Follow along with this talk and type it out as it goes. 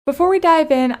Before we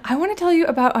dive in, I want to tell you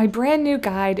about my brand new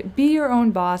guide, Be Your Own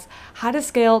Boss, How to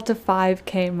Scale to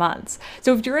 5K Months.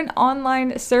 So if you're an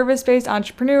online service-based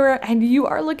entrepreneur and you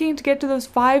are looking to get to those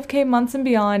 5K months and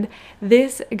beyond,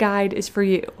 this guide is for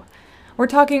you. We're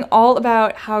talking all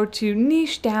about how to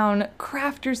niche down,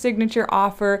 craft your signature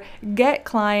offer, get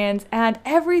clients, and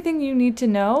everything you need to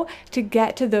know to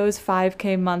get to those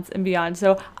 5K months and beyond.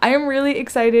 So I am really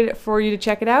excited for you to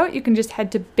check it out. You can just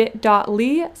head to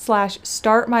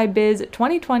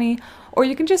bit.ly/startmybiz2020, or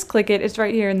you can just click it. It's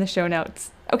right here in the show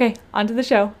notes. Okay, on to the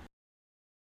show.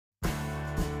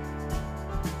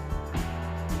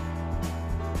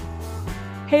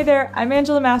 Hey there, I'm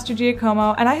Angela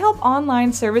Mastrogiacomo, and I help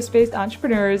online service-based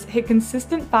entrepreneurs hit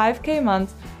consistent 5K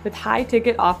months with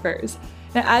high-ticket offers.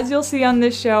 Now, as you'll see on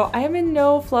this show, I am a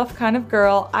no-fluff kind of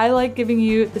girl. I like giving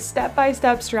you the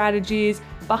step-by-step strategies,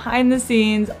 behind the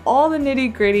scenes, all the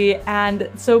nitty-gritty, and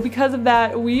so because of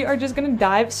that, we are just gonna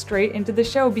dive straight into the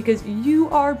show because you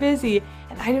are busy,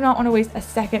 and I do not want to waste a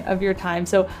second of your time,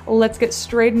 so let's get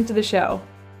straight into the show.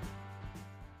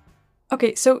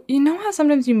 Okay, so you know how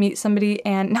sometimes you meet somebody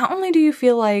and not only do you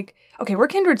feel like, okay, we're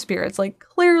kindred spirits, like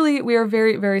clearly we are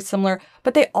very, very similar,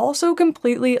 but they also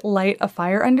completely light a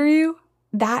fire under you?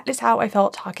 That is how I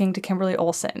felt talking to Kimberly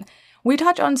Olson. We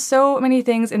touch on so many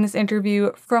things in this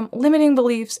interview, from limiting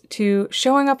beliefs to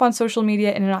showing up on social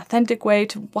media in an authentic way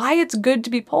to why it's good to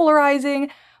be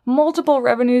polarizing, multiple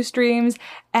revenue streams,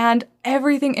 and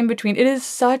everything in between. It is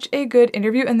such a good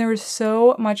interview and there is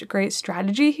so much great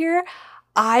strategy here.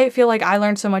 I feel like I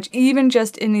learned so much even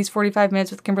just in these 45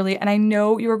 minutes with Kimberly, and I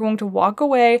know you are going to walk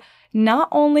away not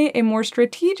only a more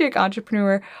strategic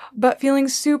entrepreneur, but feeling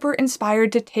super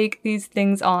inspired to take these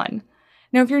things on.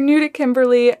 Now, if you're new to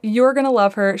Kimberly, you're going to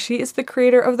love her. She is the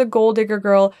creator of The Goal Digger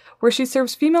Girl, where she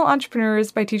serves female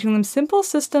entrepreneurs by teaching them simple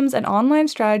systems and online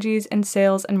strategies in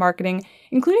sales and marketing,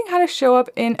 including how to show up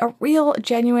in a real,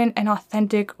 genuine, and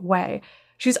authentic way.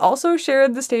 She's also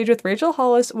shared the stage with Rachel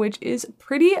Hollis, which is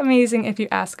pretty amazing if you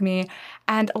ask me.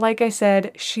 And like I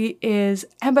said, she is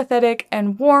empathetic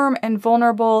and warm and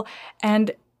vulnerable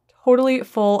and totally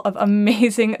full of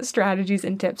amazing strategies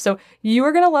and tips. So you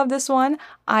are going to love this one.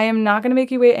 I am not going to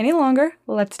make you wait any longer.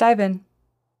 Let's dive in.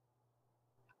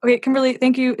 Okay, Kimberly,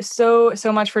 thank you so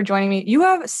much for joining me. You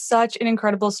have such an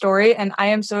incredible story, and I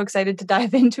am so excited to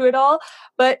dive into it all.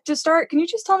 But to start, can you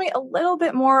just tell me a little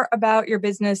bit more about your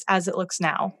business as it looks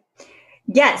now?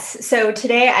 Yes. So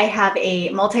today I have a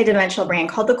multi-dimensional brand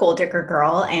called the Gold Digger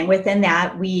Girl. And within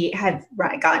that, we have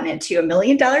gotten it to $1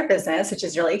 million business, which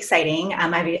is really exciting.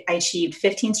 I achieved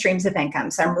 15 streams of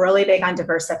income. So I'm really big on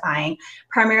diversifying.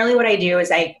 Primarily what I do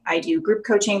is I do group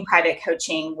coaching, private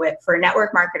coaching for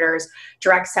network marketers,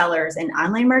 direct sellers, and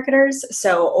online marketers.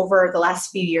 So over the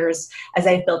last few years, as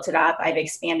I've built it up, I've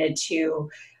expanded to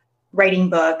writing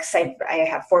books. I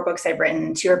have 4 books I've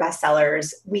written, 2 are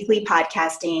bestsellers, weekly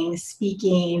podcasting,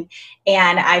 speaking,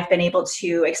 and I've been able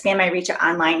to expand my reach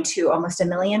online to almost 1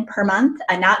 million per month.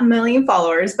 Not a million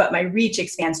followers, but my reach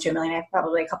expands to 1 million. I have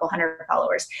probably a couple hundred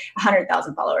followers,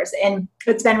 100,000 followers. And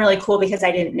it's been really cool because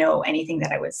I didn't know anything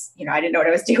that I didn't know what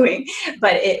I was doing.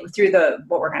 But through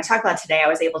what we're going to talk about today, I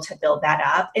was able to build that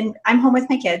up. And I'm home with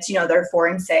my kids, they're 4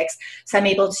 and 6. So I'm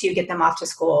able to get them off to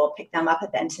school, pick them up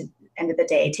at the end of the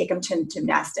day, take them to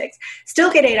gymnastics,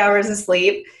 still get 8 hours of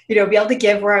sleep, be able to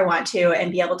give where I want to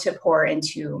and be able to pour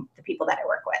into the people that I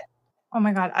work with. Oh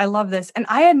my God, I love this. And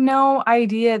I had no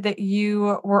idea that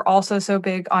you were also so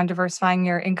big on diversifying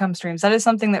your income streams. That is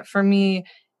something that for me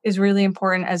is really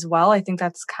important as well. I think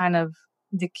that's kind of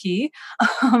the key.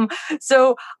 Um,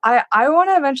 so I want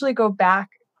to eventually go back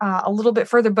a little bit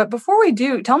further. But before we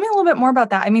do, tell me a little bit more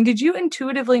about that. I mean, did you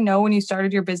intuitively know when you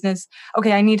started your business,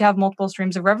 okay, I need to have multiple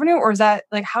streams of revenue? Or is that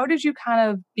like, how did you kind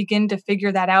of begin to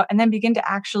figure that out and then begin to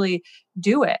actually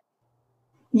do it?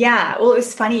 Yeah, well, it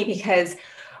was funny because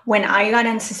when I got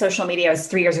into social media, it was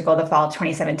 3 years ago, the fall of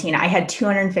 2017. I had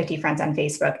 250 friends on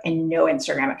Facebook and no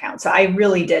Instagram account. So I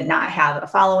really did not have a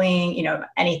following,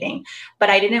 anything. But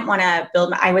I didn't want to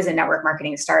I was a network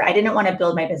marketing start. I didn't want to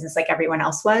build my business like everyone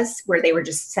else was, where they were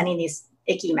just sending these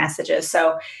icky messages.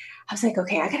 So I was like,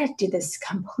 okay, I got to do this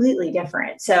completely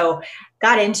different. So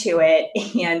got into it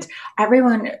and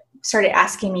everyone started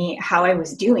asking me how I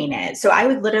was doing it. So I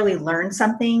would literally learn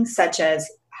something such as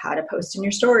how to post in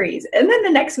your stories. And then the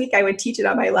next week I would teach it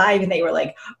on my live and they were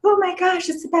like, oh my gosh,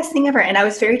 it's the best thing ever. And I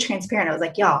was very transparent. I was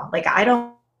like, y'all, like, I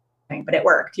don't, but it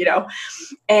worked,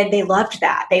 and they loved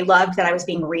that. They loved that I was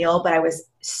being real, but I was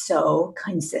so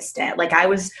consistent. Like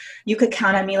you could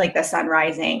count on me like the sun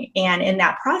rising. And in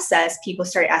that process, people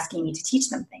started asking me to teach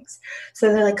them things.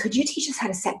 So they're like, could you teach us how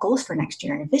to set goals for next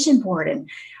year and a vision board? And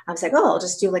I was like, oh, I'll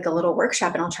just do like a little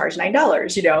workshop and I'll charge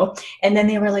 $9, And then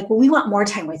they were like, well, we want more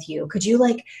time with you. Could you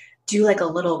like do like a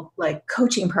little like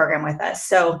coaching program with us?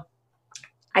 So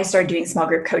I started doing small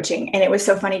group coaching. And it was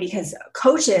so funny because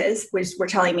coaches were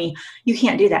telling me, you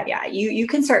can't do that yet. You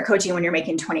can start coaching when you're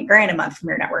making 20 grand a month from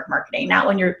your network marketing, not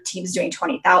when your team's doing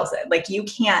 20,000. Like you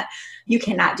cannot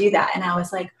do that. And I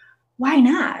was like, why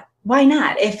not? Why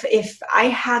not? If I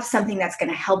have something that's going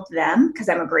to help them because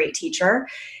I'm a great teacher,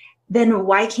 then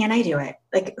why can't I do it?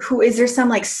 Like, who is there some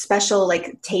like special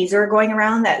like taser going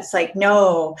around that's like,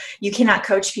 no, you cannot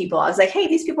coach people. I was like, hey,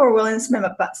 these people are willing to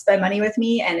spend money with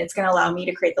me and it's going to allow me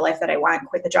to create the life that I want,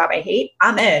 quit the job I hate.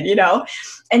 I'm in.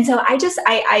 And so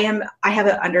I have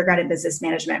an undergrad in business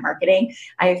management marketing.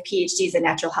 I have PhDs in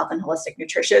natural health and holistic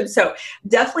nutrition. So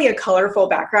definitely a colorful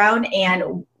background.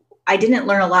 And I didn't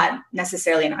learn a lot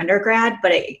necessarily in undergrad,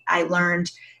 but I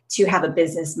learned to have a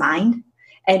business mind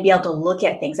and be able to look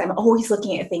at things. I'm always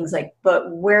looking at things like,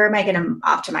 but where am I going to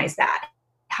optimize that?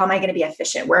 How am I going to be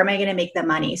efficient? Where am I going to make the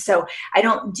money? So I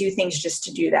don't do things just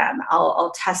to do them.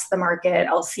 I'll test the market.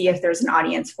 I'll see if there's an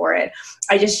audience for it.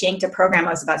 I just yanked a program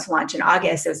I was about to launch in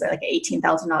August. It was like an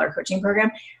 $18,000 coaching program.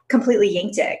 Completely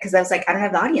yanked it because I was like, I don't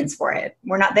have the audience for it.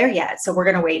 We're not there yet. So we're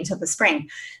going to wait until the spring.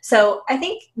 So I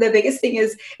think the biggest thing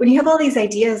is when you have all these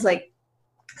ideas, like,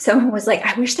 someone was like,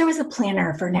 I wish there was a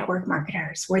planner for network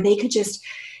marketers where they could just,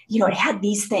 it had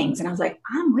these things. And I was like,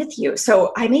 I'm with you.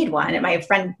 So I made one and my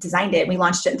friend designed it and we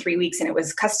launched it in 3 weeks and it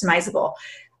was customizable.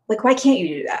 Like, why can't you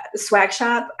do that? The swag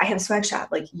shop, I have a swag shop.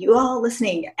 Like you all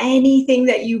listening, anything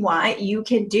that you want, you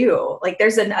can do. Like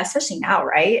there's especially now,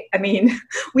 right? I mean,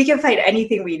 we can find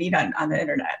anything we need on the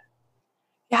internet.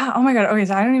 Yeah. Oh my God. Okay.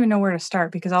 So I don't even know where to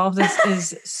start because all of this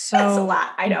is so That's a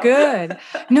lot. I know. good.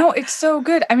 No, it's so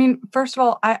good. I mean, first of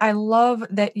all, I love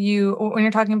that when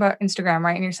you're talking about Instagram,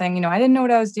 right? And you're saying, I didn't know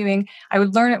what I was doing. I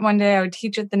would learn it one day. I would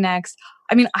teach it the next.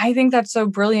 I mean, I think that's so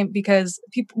brilliant because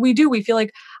we feel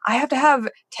like I have to have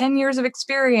 10 years of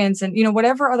experience and,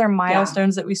 whatever other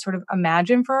milestones that we sort of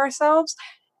imagine for ourselves.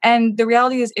 And the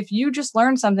reality is if you just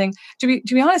learn something, to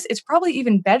be honest, it's probably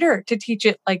even better to teach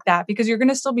it like that because you're going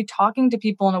to still be talking to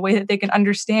people in a way that they can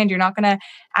understand. You're not going to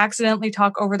accidentally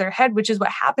talk over their head, which is what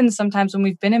happens sometimes when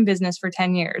we've been in business for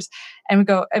 10 years and we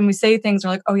go and we say things and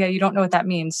we're like, oh yeah, you don't know what that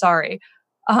means. Sorry.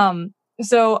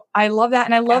 So I love that.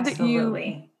 And I love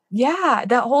Absolutely.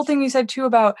 that whole thing you said too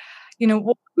about,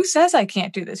 well, who says I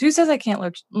can't do this? Who says I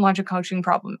can't launch a coaching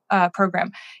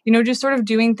program? Just sort of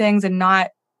doing things and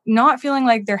not feeling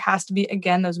like there has to be,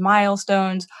 again, those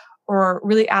milestones or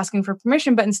really asking for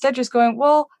permission, but instead just going,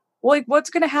 well, like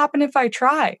what's going to happen if I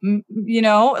try?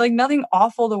 Like nothing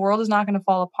awful. The world is not going to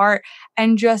fall apart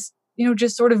and just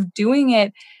sort of doing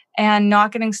it and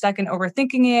not getting stuck in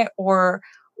overthinking it or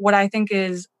what I think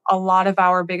is a lot of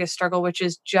our biggest struggle, which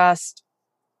is just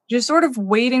sort of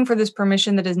waiting for this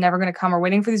permission that is never going to come or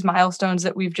waiting for these milestones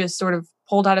that we've just sort of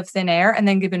pulled out of thin air and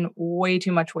then given way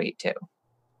too much weight to.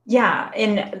 Yeah.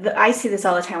 And I see this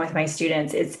all the time with my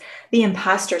students. It's the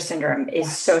imposter syndrome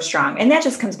is so strong. And that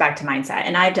just comes back to mindset.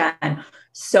 And I've done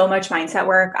so much mindset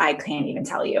work. I can't even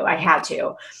tell you. I had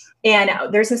to. And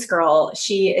there's this girl,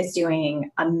 she is doing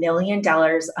 $1 million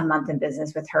a month in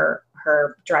business with her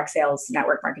direct sales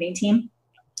network marketing team.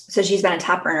 So she's been a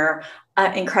top earner,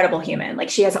 incredible human. Like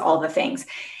she has all the things.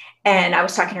 And I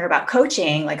was talking to her about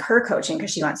coaching, like her coaching, because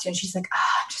she wants to. And she's like,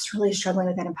 I'm just really struggling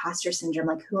with that imposter syndrome.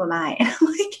 Like, who am I? And I'm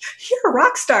like, you're a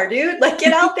rock star, dude. Like,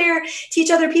 get out there,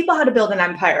 teach other people how to build an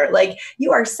empire. Like,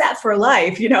 you are set for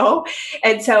life,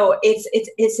 And so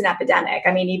it's an epidemic.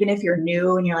 I mean, even if you're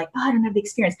new and you're like, oh, I don't have the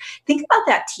experience, think about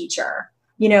that teacher.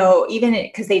 Even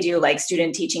because they do like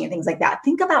student teaching and things like that.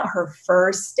 Think about her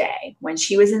first day when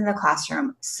she was in the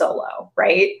classroom solo,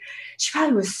 right? She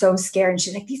probably was so scared. And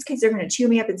she's like, these kids are going to chew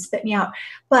me up and spit me out.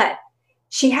 But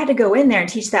she had to go in there and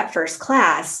teach that first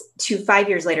class to 5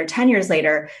 years later, 10 years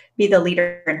later, be the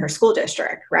leader in her school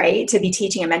district, right? To be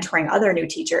teaching and mentoring other new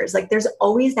teachers. Like there's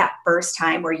always that first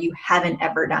time where you haven't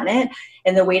ever done it.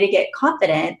 And the way to get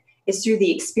confident is through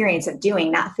the experience of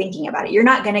doing, not thinking about it. You're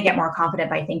not going to get more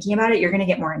confident by thinking about it. You're going to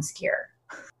get more insecure.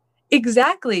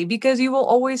 Exactly. Because you will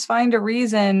always find a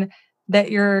reason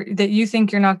that you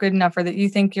think you're not good enough or that you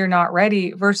think you're not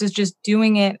ready versus just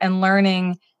doing it and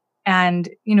learning and,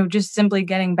 just simply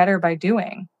getting better by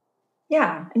doing.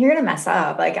 Yeah. And you're going to mess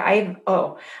up. Like I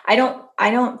I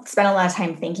don't spend a lot of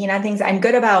time thinking on things. I'm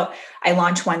good about, I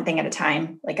launch one thing at a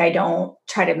time. Like I don't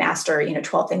try to master,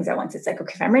 12 things at once. It's like,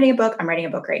 okay, if I'm writing a book, I'm writing a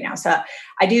book right now. So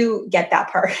I do get that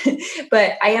part,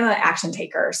 but I am an action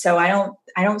taker. So I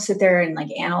don't sit there and like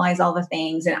analyze all the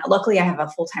things. And luckily I have a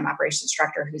full-time operations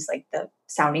director who's like the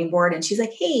sounding board. And she's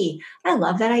like, hey, I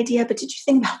love that idea, but did you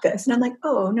think about this? And I'm like,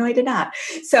 oh, no, I did not.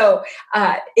 So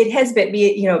it has bit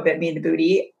me in the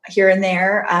booty here and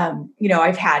there.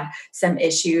 I've had some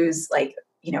issues like,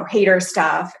 hater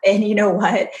stuff. And you know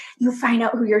what? You find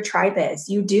out who your tribe is.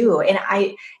 You do. And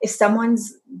if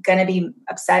someone's going to be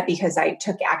upset because I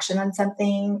took action on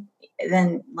something,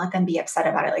 then let them be upset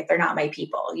about it. Like they're not my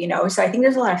people, So I think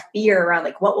there's a lot of fear around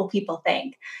like, what will people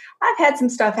think? I've had some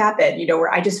stuff happen,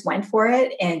 where I just went for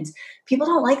it and people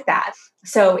don't like that.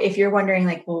 So if you're wondering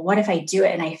like, well, what if I do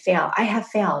it and I fail? I have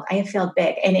failed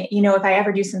big. And if I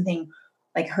ever do something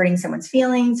like hurting someone's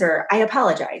feelings, or I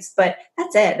apologize, but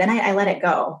that's it. Then I let it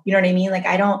go. You know what I mean? Like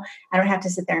I don't have to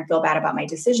sit there and feel bad about my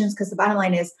decisions, because the bottom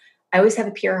line is I always have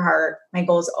a pure heart. My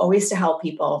goal is always to help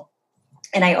people,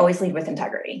 and I always lead with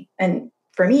integrity. And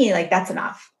for me, like that's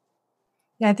enough.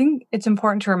 Yeah, I think it's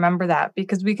important to remember that,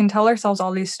 because we can tell ourselves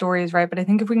all these stories, right? But I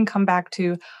think if we can come back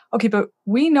to, okay, but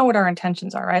we know what our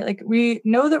intentions are, right? Like we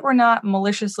know that we're not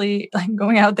maliciously like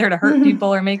going out there to hurt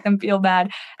people or make them feel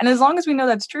bad. And as long as we know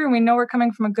that's true and we know we're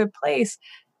coming from a good place,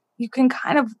 you can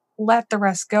kind of let the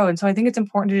rest go. And so I think it's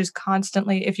important to just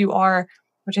constantly, if you are,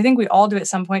 which I think we all do at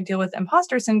some point, deal with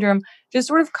imposter syndrome, just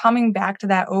sort of coming back to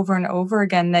that over and over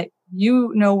again, that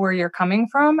you know where you're coming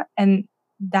from. And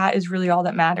that is really all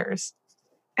that matters.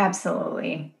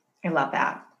 Absolutely. I love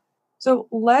that. So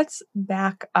let's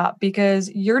back up,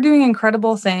 because you're doing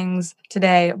incredible things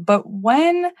today. But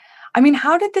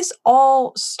how did this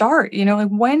all start? Like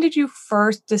when did you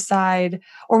first decide,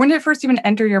 or when did it first even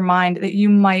enter your mind that you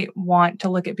might want to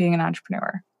look at being an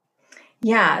entrepreneur?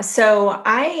 Yeah. So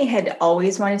I had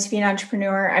always wanted to be an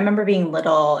entrepreneur. I remember being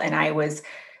little and I was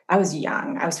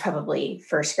young. I was probably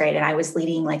first grade, and I was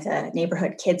leading like a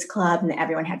neighborhood kids club, and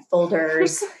everyone had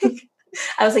folders.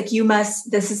 I was like,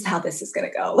 this is how this is going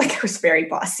to go. Like I was very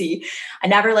bossy. I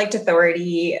never liked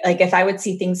authority. Like if I would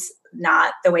see things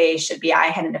not the way it should be, I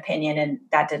had an opinion, and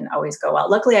that didn't always go well.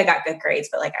 Luckily I got good grades,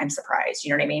 but like, I'm surprised, you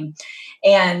know what I mean?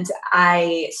 And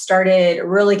I started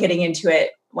really getting into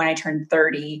it when I turned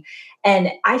 30,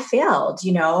 and I failed,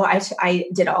 I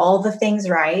did all the things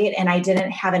right. And I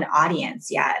didn't have an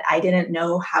audience yet. I didn't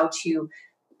know how to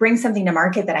bring something to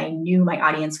market that I knew my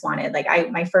audience wanted. Like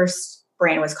my first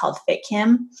brand was called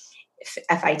FitKim,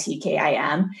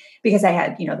 FITKIM, because I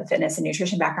had, the fitness and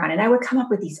nutrition background, and I would come up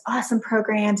with these awesome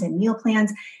programs and meal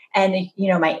plans, and,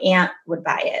 my aunt would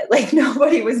buy it. Like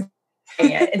nobody was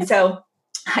buying it. And so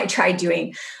I tried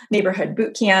doing neighborhood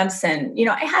boot camps, and,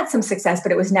 I had some success,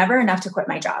 but it was never enough to quit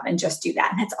my job and just do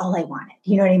that. And that's all I wanted.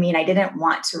 You know what I mean? I didn't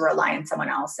want to rely on someone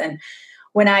else. And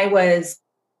when I was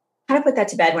kind of put that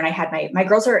to bed, when I had my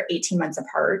girls are 18 months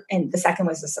apart, and the second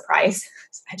was a surprise,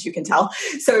 as you can tell.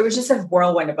 So it was just a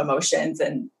whirlwind of emotions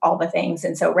and all the things.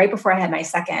 And so right before I had my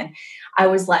second, I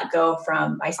was let go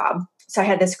from my job. So I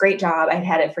had this great job. I'd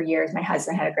had it for years. My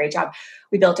husband had a great job.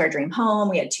 We built our dream home.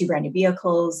 We had 2 brand new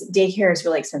vehicles. Daycare is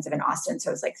really expensive in Austin. So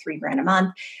it was like $3,000 a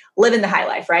month, living the high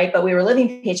life, right? But we were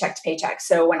living paycheck to paycheck.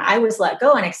 So when I was let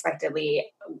go unexpectedly,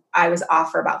 I was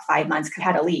off for about 5 months,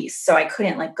 had a lease. So I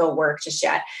couldn't like go work just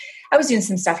yet. I was doing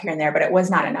some stuff here and there, but it was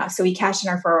not enough. So we cashed in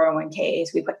our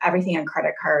 401ks. We put everything on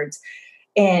credit cards,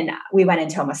 and we went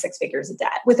into almost 6 figures of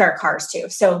debt with our cars too.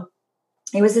 So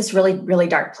it was this really, really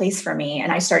dark place for me.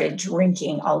 And I started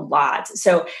drinking a lot.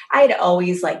 So I had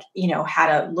always had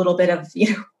a little bit of,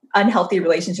 unhealthy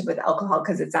relationship with alcohol,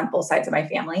 because it's on both sides of my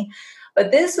family.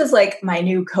 But this was like my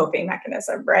new coping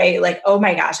mechanism, right? Like, oh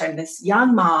my gosh, I'm this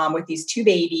young mom with these 2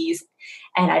 babies,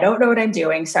 and I don't know what I'm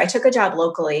doing. So I took a job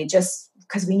locally just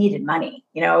because we needed money.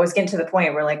 It was getting to the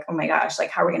point where like, oh my gosh,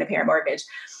 like how are we going to pay our mortgage?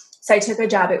 So I took a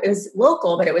job. It was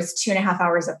local, but it was 2.5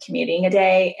 hours of commuting a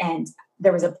day. And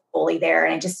there was a bully there,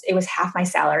 and it was half my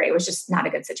salary. It was just not a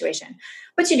good situation,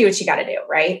 but you do what you got to do.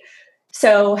 Right.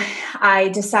 So I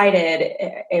decided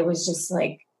it was just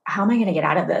like, how am I going to get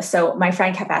out of this? So my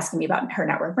friend kept asking me about her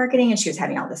network marketing, and she was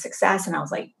having all the success. And I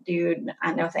was like, dude,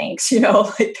 no thanks.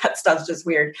 Like that stuff's just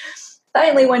weird.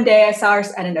 Finally, one day I saw her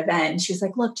at an event, and she was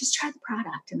like, look, just try the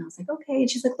product. And I was like, okay. And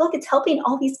she's like, look, it's helping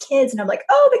all these kids. And I'm like,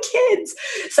 oh, the kids.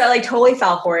 So I like totally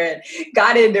fell for it,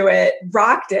 got into it,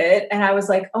 rocked it. And I was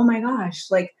like, oh my gosh,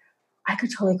 like I could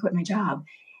totally quit my job.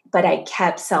 But I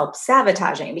kept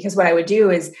self-sabotaging, because what I would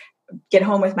do is get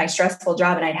home with my stressful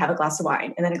job, and I'd have a glass of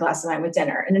wine, and then a glass of wine with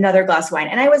dinner, and another glass of wine.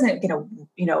 And I wasn't going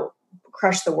to,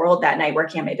 crush the world that night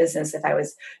working on my business if I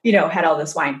was, had all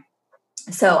this wine.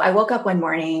 So I woke up one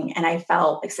morning and I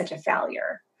felt like such a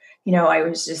failure. I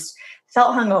was just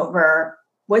felt hungover,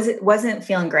 wasn't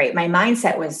feeling great. My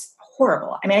mindset was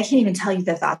horrible. I mean, I can't even tell you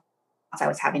the thoughts I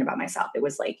was having about myself. It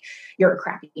was like, you're a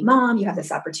crappy mom. You have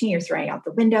this opportunity. You're throwing it out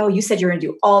the window. You said you were going to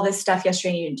do all this stuff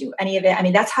yesterday. And you didn't do any of it. I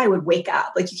mean, that's how I would wake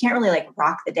up. Like, you can't really like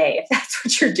rock the day if that's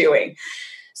what you're doing.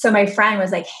 So my friend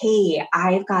was like, hey,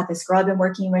 I've got this girl I've been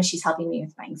working with. She's helping me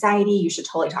with my anxiety. You should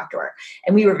totally talk to her.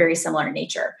 And we were very similar in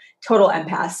nature, total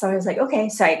empaths. So I was like, okay.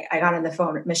 So I got on the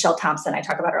phone with Michelle Thompson. I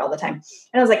talk about her all the time.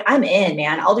 And I was like, I'm in,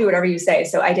 man. I'll do whatever you say.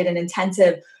 So I did an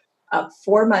intensive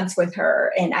 4 months with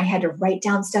her, and I had to write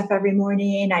down stuff every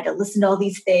morning. I had to listen to all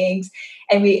these things.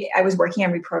 And I was working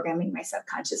on reprogramming my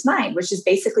subconscious mind, which is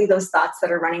basically those thoughts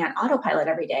that are running on autopilot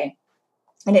every day.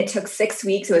 And it took 6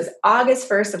 weeks. It was August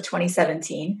 1st of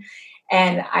 2017.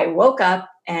 And I woke up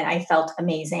and I felt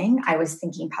amazing. I was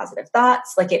thinking positive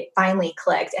thoughts. Like, it finally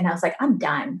clicked. And I was like, I'm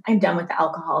done. I'm done with the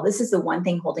alcohol. This is the one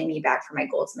thing holding me back from my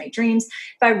goals and my dreams.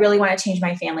 If I really want to change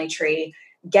my family tree,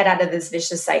 get out of this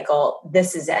vicious cycle,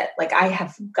 this is it. Like, I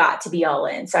have got to be all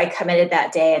in. So I committed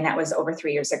that day, and that was over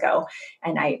 3 years ago.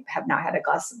 And I have not had a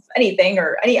glass of anything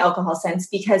or any alcohol since,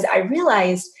 because I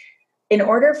realized in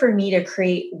order for me to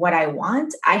create what I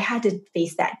want, I had to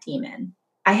face that demon.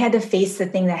 I had to face the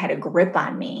thing that had a grip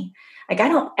on me. Like, I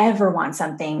don't ever want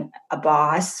something, a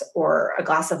boss or a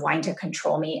glass of wine, to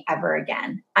control me ever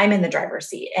again. I'm in the driver's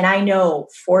seat. And I know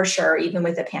for sure, even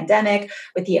with the pandemic,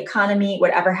 with the economy,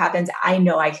 whatever happens, I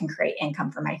know I can create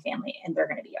income for my family and they're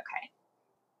going to be okay.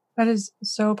 That is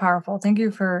so powerful. Thank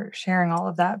you for sharing all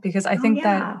of that, because I Oh, think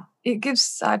that yeah. it gives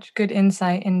such good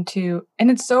insight into,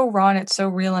 and it's so raw and it's so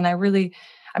real. And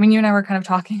I mean, you and I were kind of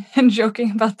talking and joking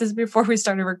about this before we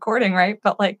started recording, right?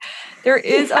 But like, there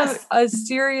is Yes. a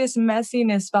serious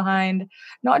messiness behind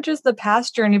not just the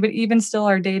past journey, but even still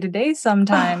our day to day Oh,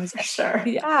 sometimes. for sure.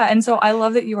 Yeah. And so I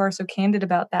love that you are so candid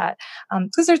about that.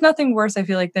 Because there's nothing worse, I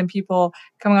feel like, than people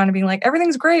coming on and being like,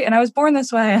 everything's great. And I was born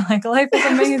this way. Like, life is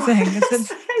I was born amazing.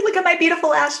 this way. Look at my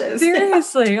beautiful ashes. Yeah.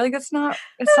 Seriously, like, it's not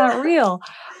real.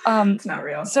 Um, It's not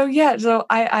real. so yeah, so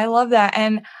I love that.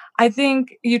 And I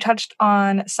think you touched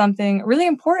on something really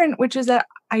important, which is that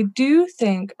I do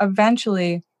think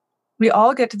eventually we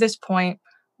all get to this point,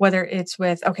 whether it's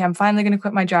with, okay, I'm finally going to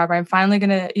quit my job, or I'm finally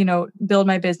going to, build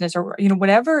my business, or,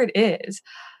 whatever it is,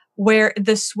 where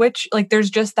the switch, like,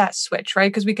 there's just that switch,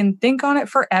 right? Because we can think on it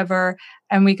forever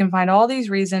and we can find all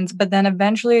these reasons, but then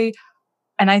eventually,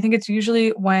 and I think it's usually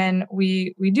when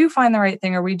we do find the right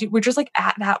thing, or we're just like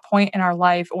at that point in our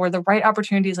life, or the right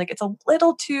opportunity is like, it's a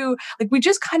little too, like, we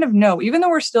just kind of know, even though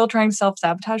we're still trying to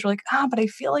self-sabotage, we're like, but I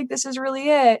feel like this is really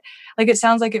it. Like, it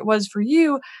sounds like it was for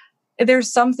you.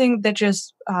 There's something that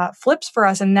just flips for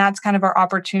us. And that's kind of our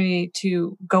opportunity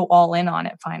to go all in on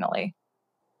it finally.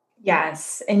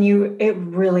 Yes. And it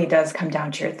really does come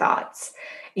down to your thoughts.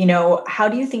 How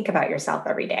do you think about yourself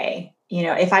every day?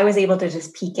 If I was able to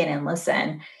just peek in and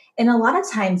listen, and a lot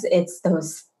of times it's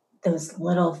those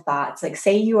little thoughts. Like,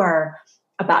 say you have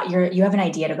an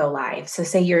idea to go live. So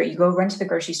say you go run to the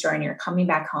grocery store and you're coming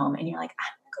back home and you're like,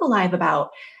 I'm gonna go live about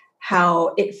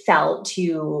how it felt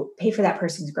to pay for that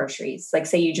person's groceries. Like,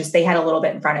 say they had a little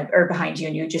bit in front of or behind you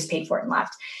and you just paid for it and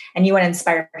left, and you want to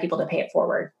inspire people to pay it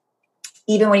forward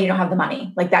even when you don't have the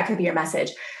money. Like, that could be your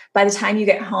message. By the time you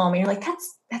get home, you're like,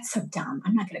 that's so dumb.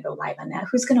 I'm not going to go live on that.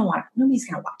 Nobody's going to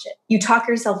watch it. You talk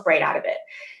yourself right out of it.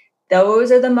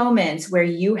 Those are the moments where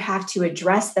you have to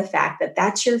address the fact that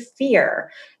that's your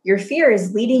fear. Your fear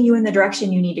is leading you in the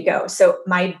direction you need to go. So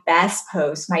my best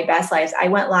posts, my best lives, I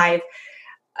went live.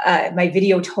 My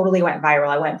video totally went viral.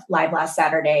 I went live last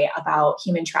Saturday about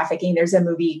human trafficking. There's a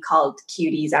movie called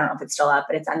Cuties. I don't know if it's still up,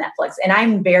 but it's on Netflix. And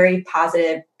I'm very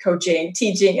positive, coaching,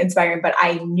 teaching, inspiring, but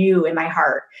I knew in my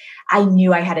heart, I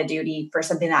knew I had a duty for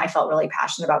something that I felt really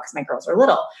passionate about because my girls were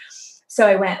little. So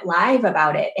I went live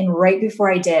about it. And right before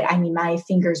I did, I mean, my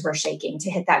fingers were shaking to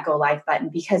hit that go live button,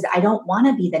 because I don't want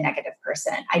to be the negative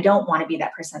person. I don't want to be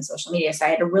that person on social media. So I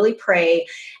had to really pray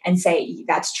and say,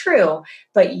 that's true,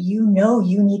 but you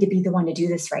need to be the one to do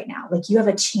this right now. Like, you have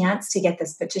a chance to get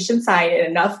this petition signed and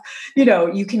enough,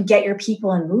 you can get your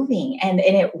people in moving. And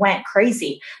it went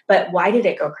crazy. But why did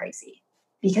it go crazy?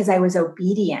 Because I was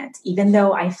obedient. Even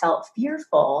though I felt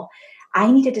fearful,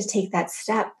 I needed to take that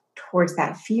step towards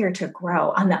that fear to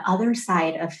grow. On the other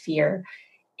side of fear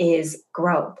is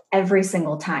growth every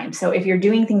single time. So if you're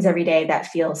doing things every day that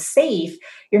feel safe,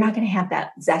 you're not going to have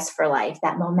that zest for life,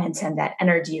 that momentum, that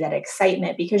energy, that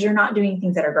excitement, because you're not doing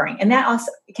things that are growing. And that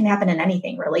also can happen in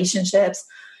anything, relationships,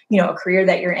 a career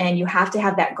that you're in. You have to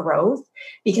have that growth,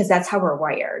 because that's how we're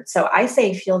wired. So I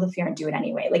say, feel the fear and do it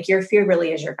anyway. Like, your fear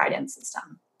really is your guidance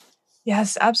system.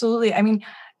 Yes, absolutely. I mean,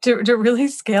 to really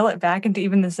scale it back into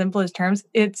even the simplest terms,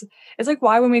 it's like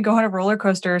why when we go on a roller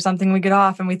coaster or something, we get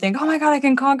off and we think, "Oh my god, I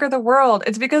can conquer the world."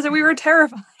 It's because we were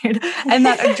terrified and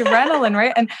that adrenaline,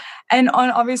 right? And on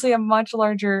obviously a much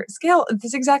larger scale,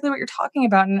 that's exactly what you're talking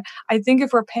about. And I think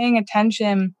if we're paying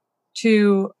attention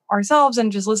to ourselves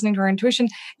and just listening to our intuition,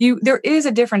 you there is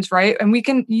a difference, right? And we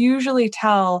can usually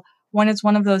tell when it's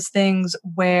one of those things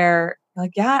where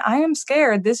like, yeah, I am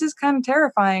scared. This is kind of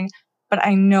terrifying, but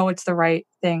I know it's the right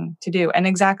thing to do. And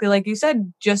exactly like you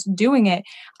said, just doing it.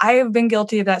 I have been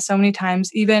guilty of that so many times,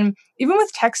 even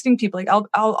with texting people. Like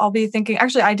I'll be thinking,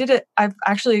 actually, I did it. I'm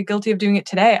actually guilty of doing it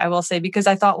today, I will say, because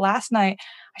I thought last night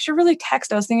I should really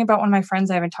text. I was thinking about one of my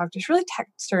friends I haven't talked to. I should really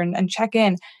text her and check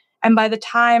in. And by the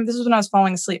time this was when I was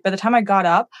falling asleep, by the time I got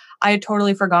up, I had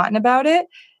totally forgotten about it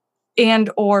and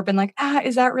or been like,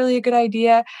 is that really a good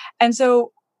idea? And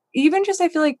so even just I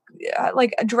feel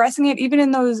like addressing it even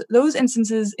in those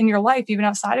instances in your life, even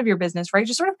outside of your business, right?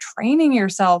 Just sort of training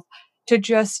yourself to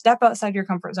just step outside your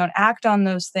comfort zone, act on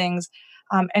those things,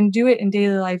 and do it in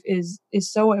daily life is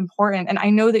so important. And I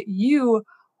know that you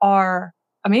are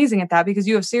amazing at that because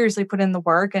you have seriously put in the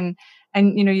work and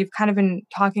you've kind of been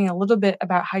talking a little bit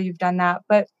about how you've done that.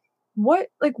 But what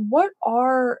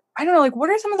are I don't know, like, what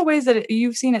are some of the ways that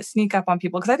you've seen it sneak up on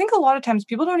people? Because I think a lot of times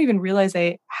people don't even realize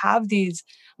they have these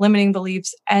limiting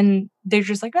beliefs and they're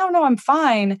just like, "No, no, I'm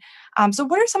fine." So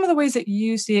what are some of the ways that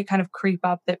you see it kind of creep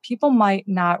up that people might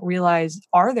not realize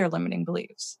are their limiting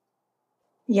beliefs?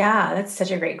 Yeah, that's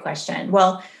such a great question.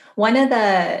 Well, one of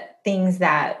the things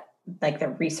that like the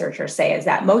researchers say is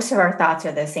that most of our thoughts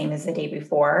are the same as the day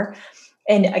before.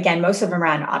 And again, most of them are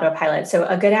on autopilot. So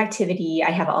a good activity,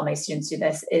 I have all my students do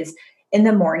this, is in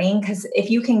the morning, because if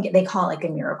you can, they call it like a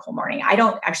miracle morning. I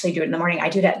don't actually do it in the morning. I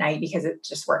do it at night because it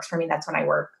just works for me. That's when I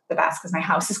work the best because my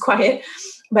house is quiet.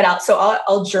 But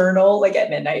I'll journal like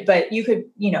at midnight. But you could,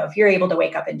 if you're able to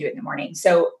wake up and do it in the morning.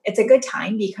 So it's a good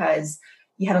time because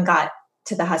you haven't got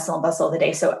to the hustle and bustle of the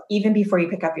day. So even before you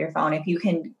pick up your phone, if you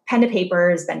can, pen to paper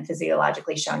has been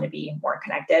physiologically shown to be more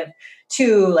connective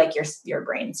to like your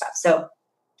brain and stuff. So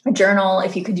a journal,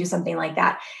 if you could do something like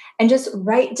that, and just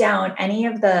write down any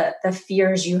of the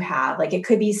fears you have. Like it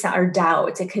could be or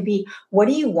doubts. It could be what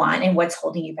do you want and what's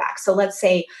holding you back. So let's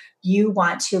say you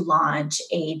want to launch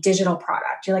a digital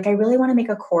product. You're like, I really want to make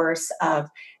a course of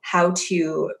how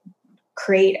to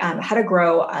create how to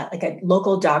grow like a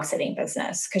local dog sitting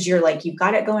business because you're like you've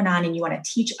got it going on and you want to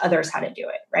teach others how to do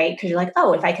it, right? Because you're like,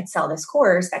 oh, if I could sell this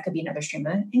course, that could be another stream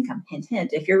of income. Hint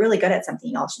hint, if you're really good at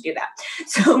something, you all should do that.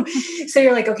 So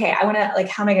you're like, okay, I want to, like,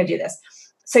 how am I going to do this?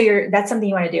 So that's something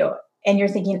you want to do, and you're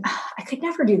thinking, oh, I could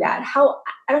never do that. How?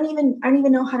 I don't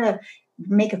even know how to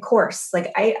make a course.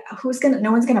 Like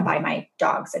no one's gonna buy my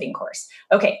dog sitting course.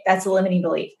 Okay, that's a limiting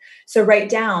belief. So write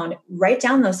down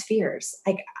those fears.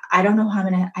 Like I don't know how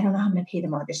I'm gonna pay the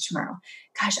mortgage tomorrow.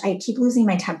 Gosh, I keep losing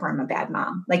my temper. I'm a bad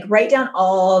mom. Like write down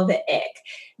all the ick.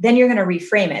 Then you're gonna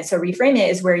reframe it. So reframe it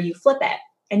is where you flip it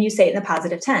and you say it in the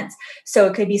positive tense. So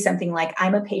it could be something like,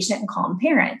 I'm a patient and calm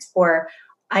parent, or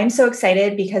I'm so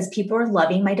excited because people are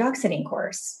loving my dog sitting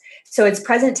course. So it's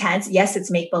present tense. Yes,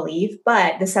 it's make believe,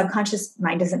 but the subconscious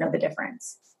mind doesn't know the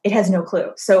difference. It has no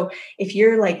clue. So if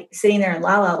you're like sitting there in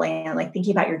la la land, like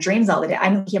thinking about your dreams all the day,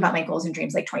 I'm thinking about my goals and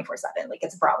dreams like 24/7. Like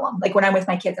it's a problem. Like when I'm with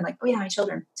my kids, I'm like, oh yeah, my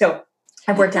children. So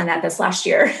I've worked on that this last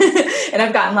year and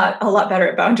I've gotten a lot better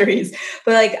at boundaries.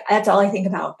 But like, that's all I think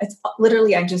about. It's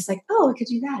literally, I'm just like, oh, I could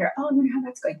do that. Or, oh, I wonder how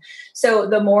that's going. So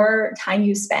the more time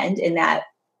you spend in that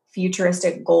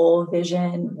futuristic goal,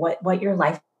 vision, what your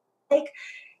life like,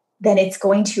 then it's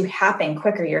going to happen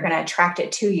quicker. You're going to attract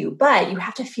it to you, but you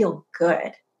have to feel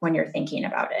good when you're thinking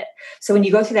about it. So when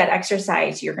you go through that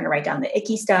exercise, you're going to write down the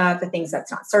icky stuff, the things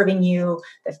that's not serving you,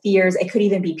 the fears. It could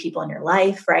even be people in your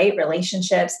life, right?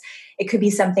 Relationships. It could be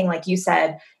something like you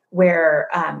said, where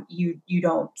you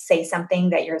don't say something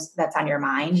that's on your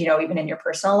mind, even in your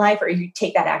personal life, or you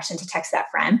take that action to text that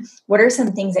friend. What are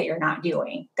some things that you're not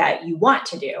doing that you want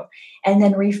to do? And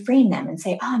then reframe them and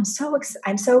say, oh,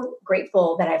 I'm so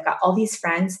grateful that I've got all these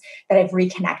friends that I've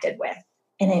reconnected with.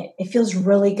 And it feels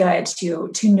really good to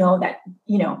know that,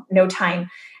 no time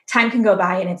can go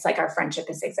by and it's like our friendship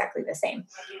is exactly the same.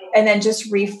 And then just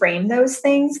reframe those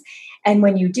things. And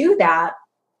when you do that,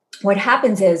 what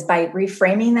happens is by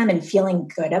reframing them and feeling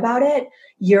good about it,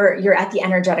 you're at the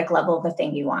energetic level of the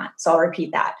thing you want. So I'll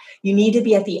repeat that. You need to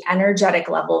be at the energetic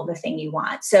level of the thing you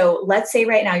want. So let's say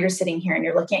right now you're sitting here and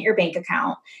you're looking at your bank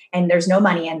account and there's no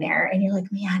money in there. And you're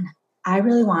like, man, I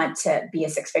really want to be a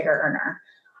six-figure earner.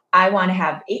 I want to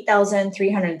have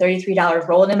 $8,333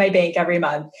 rolling in my bank every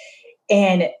month.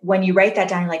 And when you write that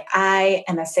down, you're like, I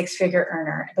am a six-figure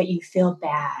earner, but you feel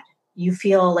bad. You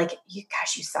feel like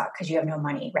gosh, you suck because you have no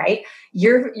money, right?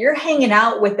 You're hanging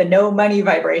out with the no money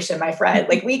vibration, my friend.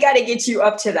 Like we got to get you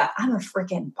up to the I'm a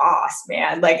freaking boss,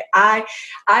 man. Like I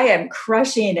am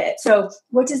crushing it. So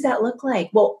what does that look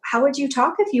like? Well, how would you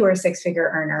talk if you were a six-figure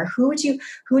earner? Who would you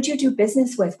do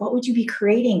business with? What would you be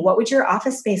creating? What would your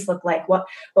office space look like? What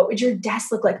would your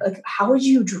desk look like? Like how would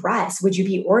you dress? Would you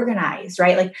be organized,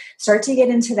 right? Like start to get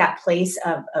into that place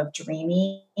of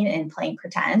dreaming and playing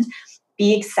pretend.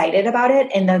 Be excited about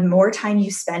it. And the more time you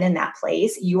spend in that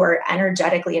place, you are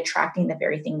energetically attracting the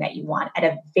very thing that you want at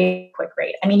a very quick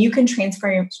rate. I mean, you can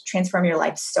transform your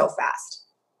life so fast.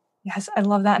 Yes, I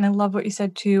love that. And I love what you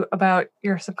said too about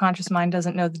your subconscious mind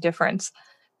doesn't know the difference.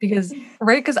 Because,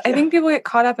 right? Because I Yeah. think people get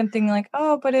caught up in thinking like,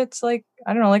 oh, but it's like,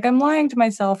 I don't know, like I'm lying to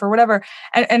myself or whatever.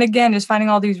 And again, just finding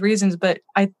all these reasons. But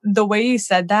the way you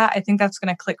said that, I think that's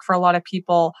going to click for a lot of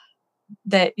people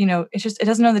that, it's just, it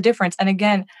doesn't know the difference. And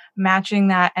again, matching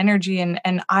that energy. And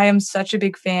I am such a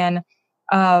big fan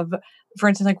of, for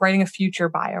instance, like writing a future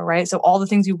bio, right? So all the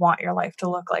things you want your life to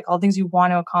look like, all the things you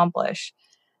want to accomplish.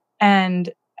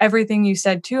 And everything you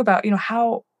said too about,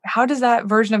 how does that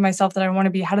version of myself that I want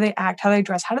to be, how do they act, how do they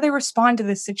dress, how do they respond to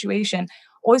this situation?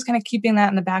 Always kind of keeping that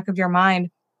in the back of your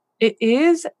mind. It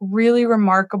is really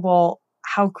remarkable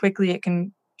how quickly it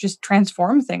can just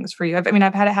transform things for you. I've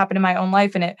had it happen in my own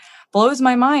life and it blows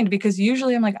my mind because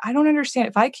usually I'm like, I don't understand.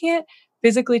 If I can't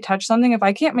physically touch something, if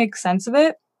I can't make sense of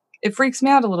it, it freaks me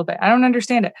out a little bit. I don't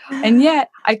understand it. And yet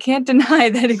I can't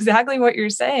deny that exactly what you're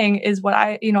saying is what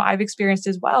I've experienced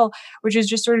as well, which is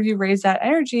just sort of you raise that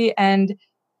energy and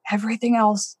everything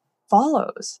else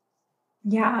follows.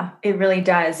 Yeah, it really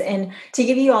does. And to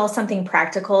give you all something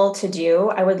practical to do,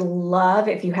 I would love,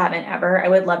 if you haven't ever, I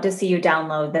would love to see you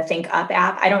download the Think Up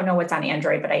app. I don't know what's on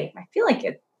Android, but I feel like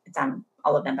it's on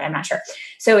all of them, but I'm not sure.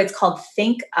 So it's called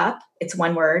Think Up. It's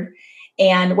one word.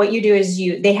 And what you do is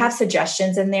they have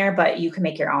suggestions in there, but you can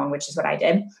make your own, which is what I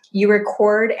did. You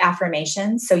record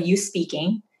affirmations. So you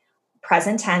speaking,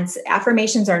 present tense.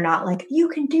 Affirmations are not like, you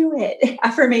can do it.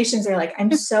 Affirmations are like,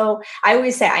 I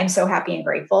always say, I'm so happy and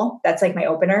grateful. That's like my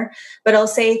opener. But I'll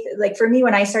say, like, for me,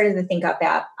 when I started the Think Up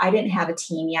app, I didn't have a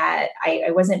team yet.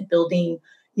 I wasn't building,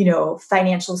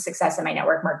 financial success in my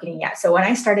network marketing yet. So when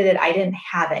I started it, I didn't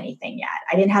have anything yet.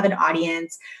 I didn't have an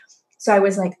audience. So I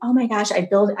was like, oh my gosh, I'm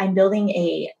building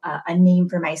a name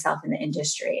for myself in the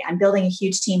industry. I'm building a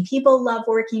huge team. People love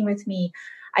working with me.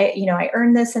 I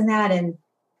earned this and that. And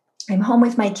I'm home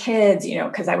with my kids,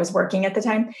 because I was working at the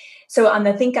time. So on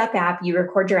the Think Up app, you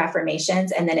record your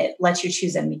affirmations and then it lets you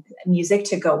choose a music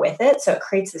to go with it. So it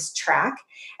creates this track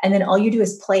and then all you do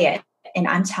is play it. And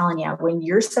I'm telling you, when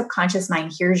your subconscious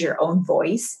mind hears your own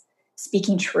voice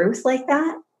speaking truth like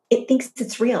that, it thinks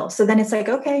it's real. So then it's like,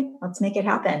 okay, let's make it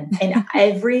happen. And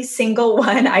every single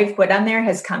one I've put on there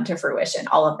has come to fruition,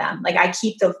 all of them. Like I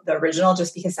keep the original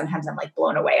just because sometimes I'm like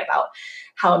blown away about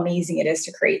how amazing it is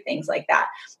to create things like that.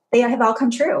 They have all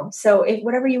come true. So if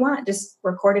whatever you want, just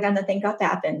record it on the Think Up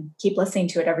app and keep listening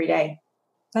to it every day.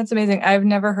 That's amazing. I've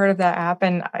never heard of that app.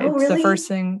 And Oh, it's the really? first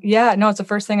thing. Yeah, no, it's the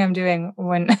first thing I'm doing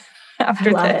when I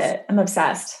after love this. it. I'm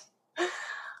obsessed.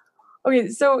 Okay,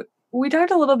 so we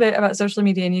talked a little bit about social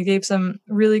media and you gave some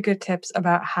really good tips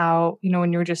about how,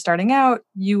 when you were just starting out,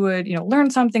 you would, learn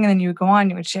something and then you would go on,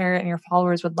 you would share it and your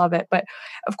followers would love it. But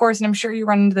of course, and I'm sure you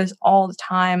run into this all the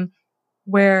time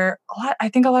where I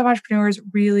think a lot of entrepreneurs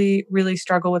really, really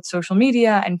struggle with social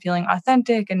media and feeling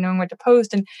authentic and knowing what to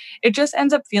post. And it just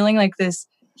ends up feeling like this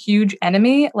huge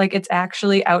enemy, like it's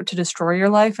actually out to destroy your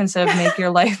life instead of make your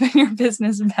life and your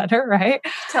business better, right?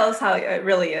 Tell us how it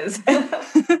really is.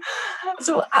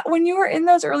 So when you were in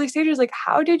those early stages, like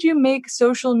how did you make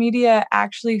social media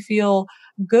actually feel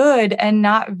good and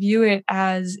not view it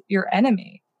as your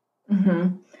enemy?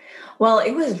 Mm-hmm. Well,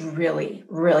 it was really,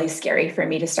 really scary for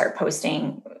me to start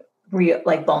posting real,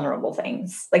 like vulnerable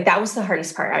things. Like that was the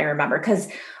hardest part I remember because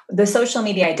the social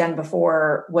media I'd done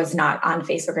before was not on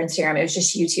Facebook or Instagram. It was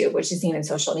just YouTube, which isn't even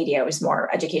social media. It was more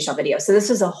educational video. So this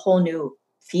was a whole new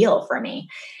feel for me.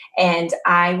 And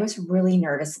I was really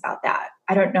nervous about that.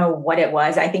 I don't know what it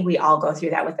was. I think we all go through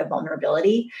that with the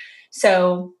vulnerability.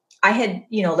 So I had,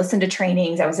 listened to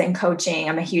trainings. I was in coaching.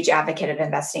 I'm a huge advocate of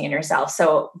investing in yourself.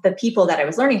 So the people that I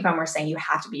was learning from were saying, you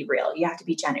have to be real. You have to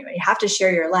be genuine. You have to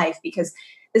share your life because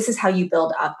this is how you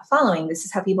build up a following. This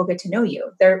is how people get to know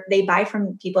you. They buy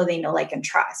from people they know, like, and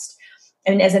trust.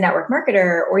 And as a network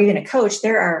marketer or even a coach,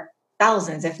 there are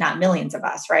thousands, if not millions of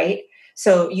us, right?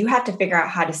 So you have to figure out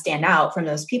how to stand out from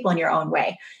those people in your own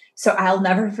way. So I'll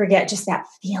never forget just that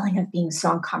feeling of being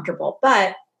so uncomfortable.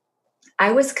 But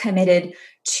I was committed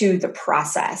to the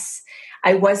process.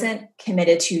 I wasn't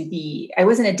I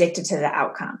wasn't addicted to the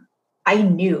outcome. I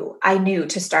knew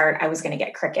to start, I was going to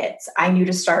get crickets. I knew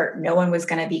to start, no one was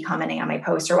going to be commenting on my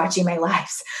posts or watching my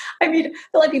lives. I mean,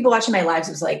 the only people watching my lives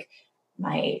was like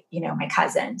my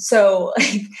cousin. So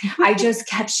like, I just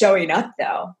kept showing up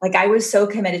though. Like I was so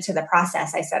committed to the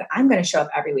process. I said, I'm going to show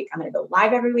up every week. I'm going to go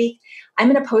live every week. I'm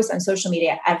going to post on social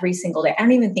media every single day. I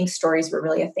don't even think stories were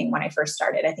really a thing when I first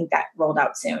started. I think that rolled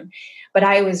out soon, but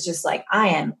I was just like, I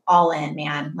am all in,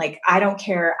 man. Like, I don't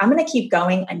care. I'm going to keep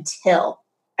going until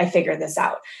I figure this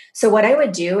out. So what I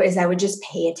would do is I would just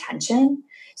pay attention.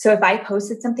 So if I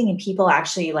posted something and people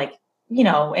actually like,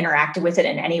 interacted with it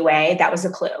in any way, that was a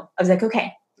clue. I was like,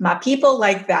 okay, my people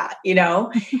like that,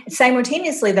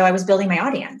 Simultaneously, though, I was building my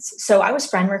audience. So I was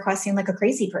friend requesting like a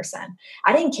crazy person.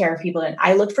 I didn't care if people didn't.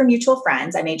 I looked for mutual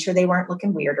friends. I made sure they weren't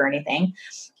looking weird or anything.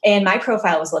 And my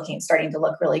profile was starting to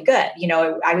look really good.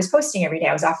 I was posting every day.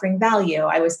 I was offering value.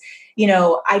 I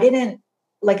didn't,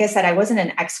 like I said, I wasn't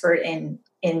an expert in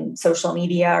social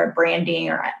media or branding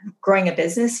or growing a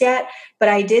business yet, but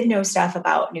I did know stuff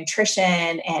about nutrition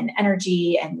and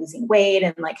energy and losing weight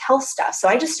and like health stuff. So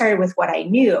I just started with what I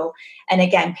knew. And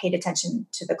again, paid attention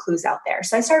to the clues out there.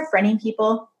 So I started friending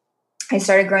people. I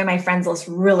started growing my friends list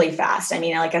really fast. I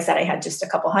mean, like I said, I had just a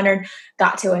couple hundred,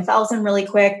 got to 1,000 really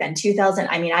quick, then 2,000.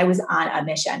 I mean, I was on a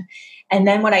mission. And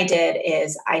then what I did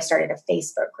is I started a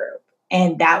Facebook group.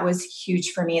 And that was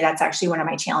huge for me. That's actually one of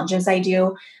my challenges I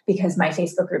do because my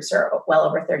Facebook groups are well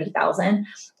over 30,000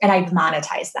 and I've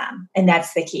monetized them. And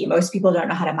that's the key. Most people don't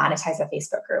know how to monetize a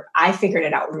Facebook group. I figured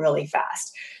it out really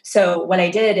fast. So what I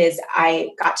did is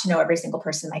I got to know every single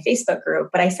person in my Facebook group,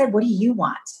 but I said, what do you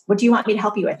want? What do you want me to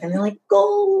help you with? And they're like,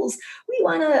 goals. We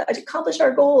want to accomplish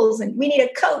our goals and we need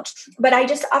a coach. But I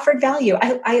just offered value.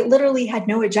 I literally had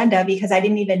no agenda because I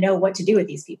didn't even know what to do with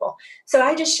these people. So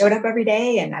I just showed up every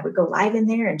day and I would go live in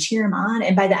there and cheer them on.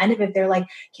 And by the end of it, they're like,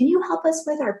 can you help us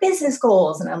with our business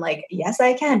goals? And I'm like, yes,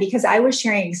 I can, because I was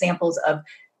sharing examples of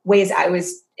ways I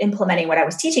was implementing what I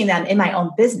was teaching them in my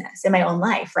own business, in my own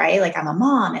life, right? Like I'm a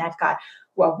mom and I've got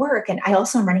work and I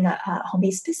also am running a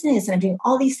home-based business and I'm doing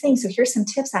all these things. So here's some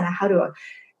tips on how to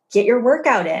get your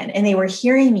workout in. And they were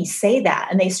hearing me say that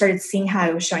and they started seeing how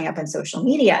I was showing up on social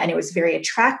media. And it was very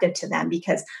attractive to them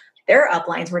because their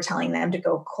uplines were telling them to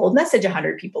go cold message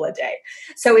 100 people a day.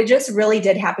 So it just really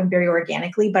did happen very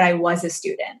organically, but I was a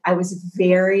student. I was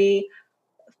very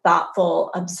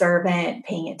thoughtful, observant,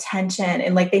 paying attention.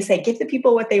 And like they say, give the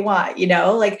people what they want,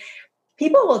 like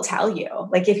people will tell you,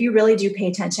 like, if you really do pay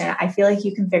attention, I feel like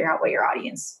you can figure out what your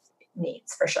audience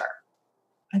needs for sure.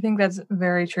 I think that's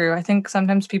very true. I think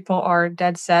sometimes people are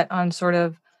dead set on sort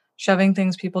of shoving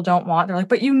things people don't want. They're like,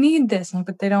 but you need this.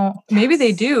 But they don't, maybe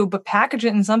they do, but package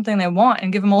it in something they want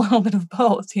and give them a little bit of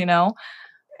both,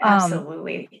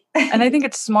 Absolutely. And I think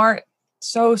it's smart,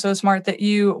 so smart that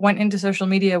you went into social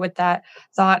media with that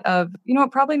thought of,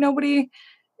 probably nobody's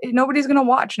going to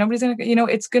watch. Nobody's going to,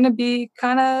 it's going to be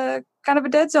kind of a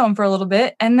dead zone for a little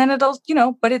bit. And then it'll,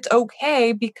 but it's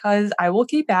okay because I will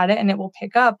keep at it and it will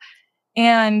pick up.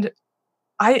 And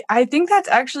I think that's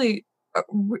actually,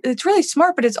 it's really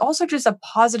smart, but it's also just a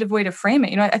positive way to frame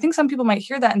it. I think some people might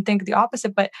hear that and think the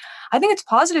opposite, but I think it's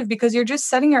positive because you're just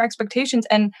setting your expectations.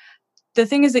 And the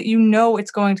thing is that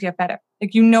it's going to get better.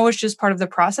 Like, it's just part of the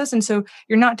process. And so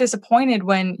you're not disappointed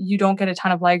when you don't get a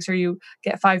ton of likes or you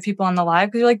get 5 people on the live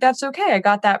because you're like, that's okay. I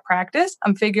got that practice.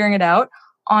 I'm figuring it out.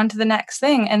 On to the next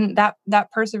thing. And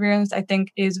that perseverance, I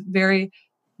think, is very,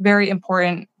 very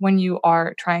important when you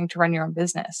are trying to run your own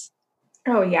business.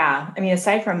 Oh, yeah. I mean,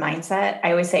 aside from mindset, I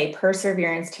always say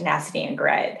perseverance, tenacity, and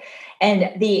grit. And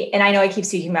I know I keep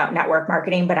speaking about network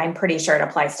marketing, but I'm pretty sure it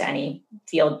applies to any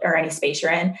field or any space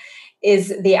you're in,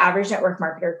 is the average network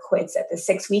marketer quits at the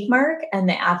 6-week mark. And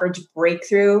the average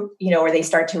breakthrough, where they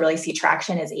start to really see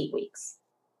traction, is 8 weeks.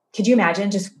 Could you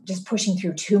imagine just pushing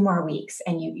through 2 more weeks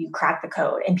and you crack the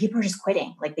code and people are just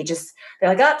quitting? Like they're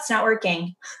like, oh, it's not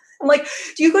working. I'm like,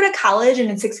 do you go to college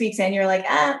and in 6 weeks in, you're like,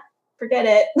 forget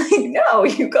it. Like, no,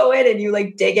 you go in and you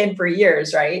like dig in for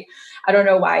years, right? I don't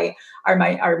know why our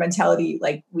mentality,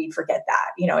 like we forget that,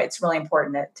 it's really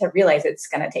important to realize it's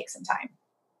going to take some time.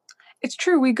 It's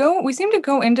true. We seem to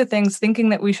go into things thinking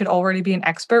that we should already be an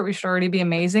expert. We should already be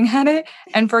amazing at it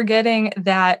and forgetting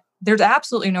that there's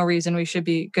absolutely no reason we should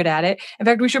be good at it. In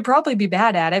fact, we should probably be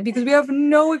bad at it because we have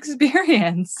no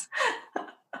experience.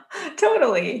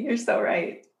 Totally. You're so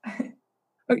right.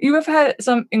 You have had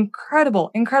some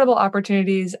incredible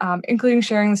opportunities, including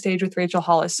sharing the stage with Rachel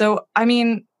Hollis. So, I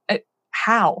mean,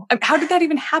 how did that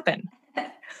even happen?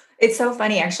 It's so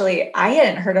funny. Actually, I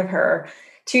hadn't heard of her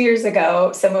 2 years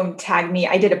ago, someone tagged me.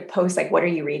 I did a post like, "What are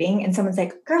you reading?" And someone's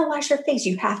like, "Girl, wash your face.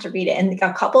 You have to read it." And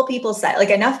a couple people said, like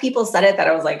enough people said it that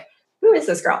I was like, "Who is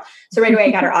this girl?" So right away,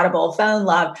 I got her Audible, fell in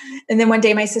love. And then one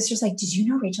day, my sister's like, "Did you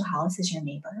know Rachel Hollis is your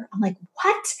neighbor?" I'm like,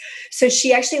 "What?" So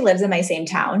she actually lives in my same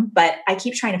town, but I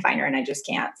keep trying to find her and I just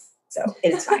can't. So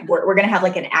it's fine. We're going to have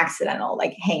like an accidental,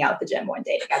 like hang out at the gym one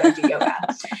day together, do yoga,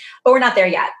 but we're not there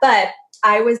yet. But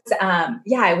I was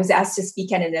asked to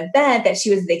speak at an event that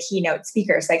she was the keynote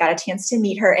speaker. So I got a chance to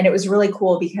meet her and it was really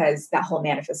cool because that whole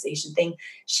manifestation thing,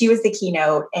 she was the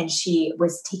keynote and she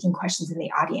was taking questions in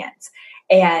the audience.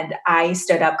 And I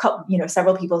stood up,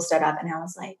 several people stood up and I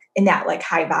was like, in that like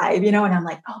high vibe, and I'm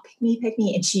like, "Oh, pick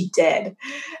me. And she did.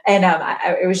 And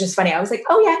it was just funny. I was like,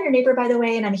 "Oh yeah, I'm your neighbor, by the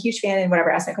way. And I'm a huge fan," and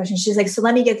whatever, asked my question. She's like, "So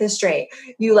let me get this straight.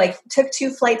 You like took 2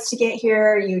 flights to get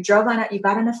here. You got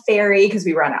on a ferry," because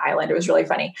we were on an island. It was really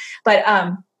funny. But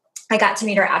I got to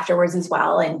meet her afterwards as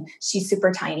well. And she's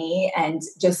super tiny and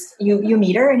just, you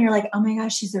meet her and you're like, "Oh my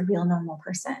gosh, she's a real normal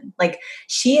person." Like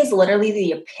she is literally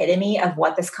the epitome of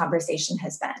what this conversation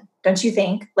has been. Don't you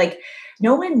think? Like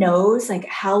no one knows like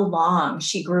how long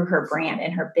she grew her brand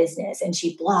and her business and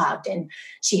she blogged and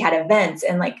she had events.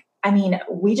 And like, I mean,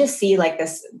 we just see like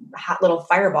this hot little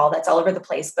fireball that's all over the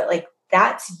place, but like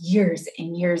that's years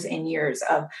and years and years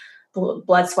of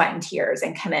blood, sweat, and tears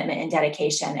and commitment and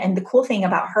dedication. And the cool thing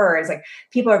about her is like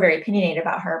people are very opinionated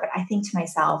about her, but I think to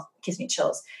myself, it gives me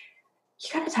chills. You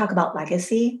got to talk about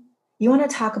legacy. You want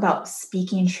to talk about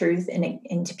speaking truth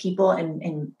into people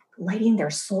and lighting their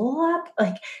soul up.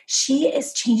 Like she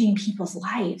is changing people's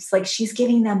lives. Like she's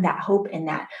giving them that hope and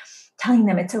that telling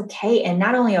them it's okay. And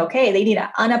not only okay, they need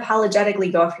to unapologetically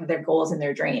go after their goals and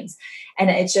their dreams. And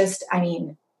it's just, I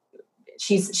mean,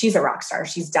 she's a rock star.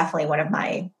 She's definitely one of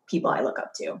my people I look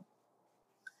up to.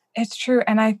 It's true.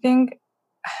 And I think,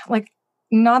 like,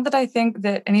 not that I think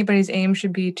that anybody's aim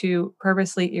should be to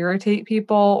purposely irritate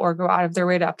people or go out of their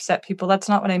way to upset people. That's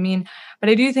not what I mean. But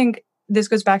I do think this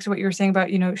goes back to what you were saying about,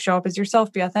 show up as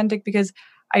yourself, be authentic, because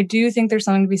I do think there's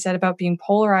something to be said about being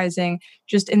polarizing,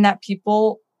 just in that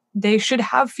people, they should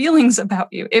have feelings about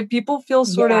you. If people feel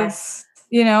sort of, Yes.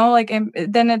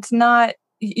 then it's not,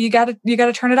 you gotta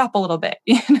turn it up a little bit,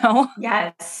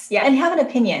 Yes. Yeah. And have an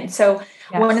opinion. So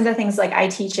Yes. one of the things like I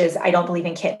teach is I don't believe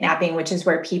in kidnapping, which is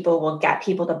where people will get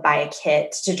people to buy a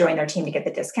kit to join their team to get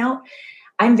the discount.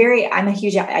 I'm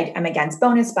against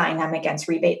bonus buying. I'm against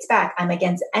rebates back. I'm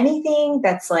against anything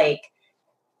that's like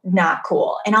not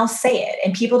cool. And I'll say it.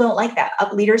 And people don't like that.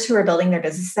 Leaders who are building their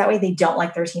businesses that way, they don't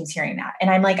like their teams hearing that. And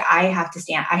I'm like, I'm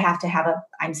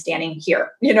standing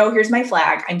here, here's my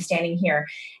flag. I'm standing here.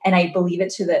 And I believe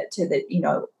it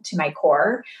to my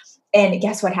core. And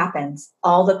guess what happens?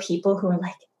 All the people who are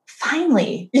like,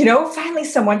 finally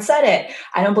someone said it.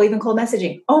 I don't believe in cold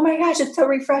messaging. Oh my gosh, it's so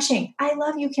refreshing. I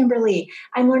love you, Kimberly.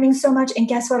 I'm learning so much. And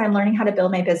guess what? I'm learning how to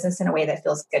build my business in a way that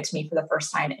feels good to me for the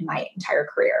first time in my entire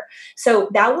career. So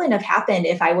that wouldn't have happened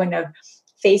if I wouldn't have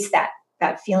faced that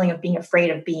feeling of being afraid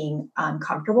of being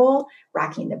uncomfortable,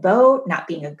 rocking the boat, not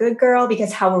being a good girl,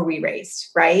 because how were we raised,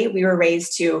 right? We were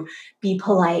raised to be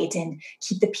polite and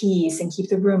keep the peace and keep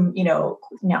the room,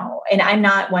 no. And I'm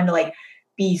not one to like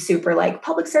be super like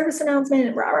public service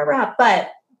announcement, rah, rah, rah.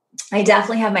 But I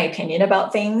definitely have my opinion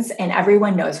about things and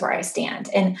everyone knows where I stand.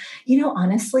 And,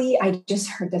 honestly, I just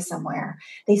heard this somewhere.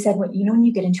 They said, when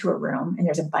you get into a room and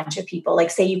there's a bunch of people, like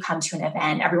say you come to an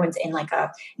event, everyone's in like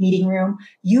a meeting room,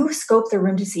 you scope the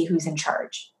room to see who's in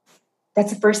charge.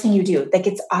 That's the first thing you do. Like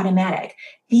it's automatic.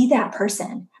 Be that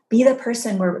person. Be the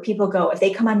person where people go, if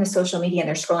they come on the social media and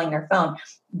they're scrolling their phone,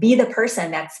 be the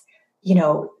person that's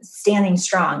standing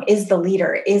strong, is the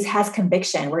leader, has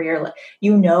conviction, where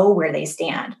where they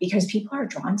stand, because people are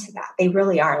drawn to that. They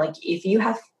really are. Like if you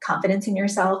have confidence in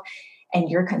yourself and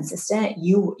you're consistent,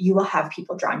 you will have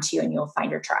people drawn to you and you'll find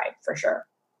your tribe for sure.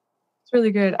 It's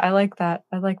really good. I like that.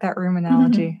 I like that room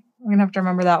analogy. I'm going to have to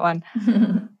remember that one.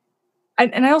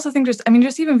 And I also think just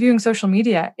even viewing social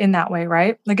media in that way,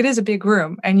 right? Like it is a big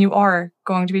room and you are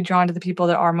going to be drawn to the people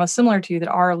that are most similar to you, that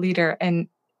are a leader. And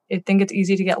I think it's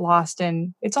easy to get lost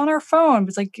in, it's on our phone.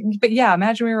 It's like, but yeah,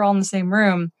 imagine we were all in the same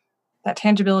room. That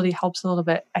tangibility helps a little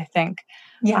bit, I think.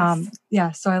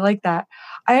 Yes. So I like that.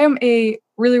 I am a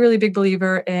really, really big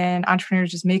believer in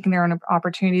entrepreneurs just making their own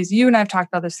opportunities. You and I have talked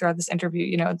about this throughout this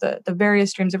interview, the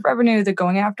various streams of revenue, the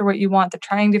going after what you want, the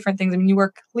trying different things. I mean, you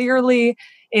are clearly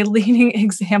a leading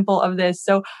example of this.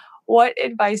 So what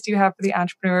advice do you have for the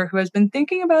entrepreneur who has been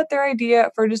thinking about their idea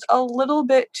for just a little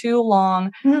bit too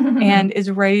long and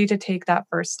is ready to take that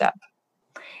first step?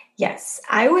 Yes,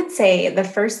 I would say the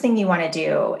first thing you want to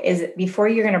do is before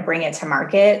you're going to bring it to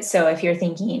market. So if you're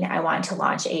thinking, I want to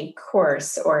launch a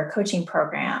course or a coaching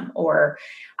program, or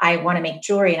I want to make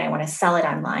jewelry and I want to sell it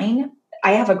online.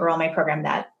 I have a girl in my program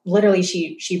that literally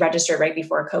she registered right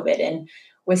before COVID and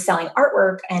was selling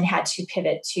artwork and had to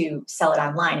pivot to sell it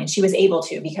online. And she was able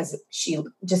to because she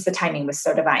just the timing was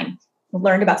so divine.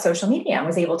 Learned about social media and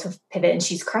was able to pivot, and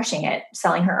she's crushing it,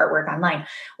 selling her artwork online.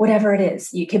 Whatever it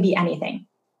is, you could be anything.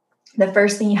 The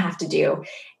first thing you have to do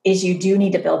is you do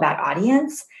need to build that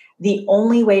audience. The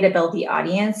only way to build the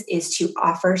audience is to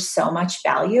offer so much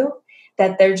value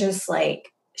that they're just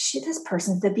like, this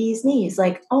person's the bee's knees.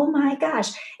 Like, oh my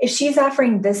gosh, if she's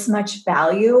offering this much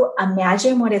value,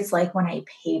 imagine what it's like when I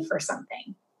pay for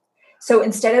something. So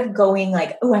instead of going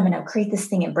like, oh, I'm going to create this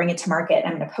thing and bring it to market,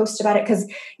 I'm going to post about it,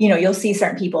 because you'll see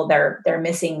certain people they're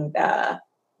missing the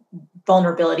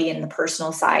vulnerability in the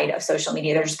personal side of social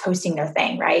media. They're just posting their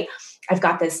thing, right? I've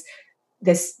got this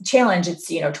challenge. It's,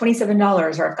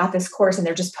 $27, or I've got this course, and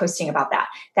they're just posting about that.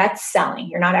 That's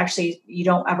selling. You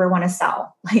don't ever want to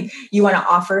sell. Like, you want to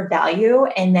offer value,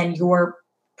 and then your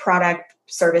product,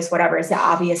 service, whatever, is the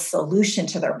obvious solution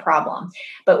to their problem.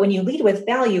 But when you lead with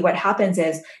value, what happens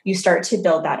is you start to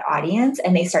build that audience,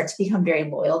 and they start to become very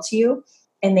loyal to you,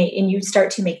 and you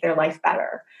start to make their life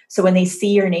better. So when they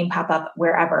see your name pop up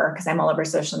wherever, because I'm all over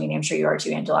social media, I'm sure you are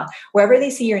too, Angela, wherever they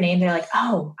see your name, they're like,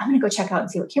 oh, I'm going to go check out and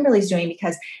see what Kimberly's doing,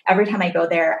 because every time I go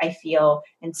there, I feel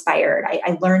inspired.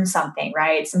 I learn something,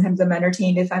 right? Sometimes I'm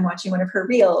entertained if I'm watching one of her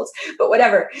reels, but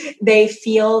whatever. They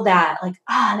feel that like,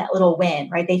 that little win,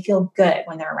 right? They feel good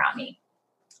when they're around me.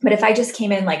 But if I just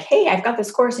came in like, hey, I've got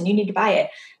this course and you need to buy it,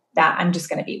 that I'm just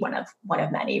going to be one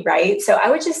of many, right? So I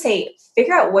would just say,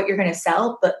 figure out what you're going to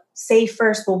sell, but say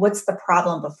first, well, what's the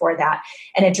problem before that?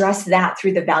 And address that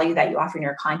through the value that you offer in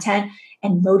your content,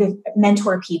 and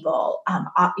mentor people.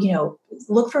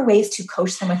 Look for ways to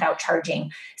coach them without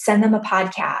charging. Send them a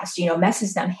podcast,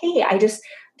 message them. Hey, I just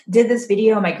did this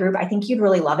video in my group. I think you'd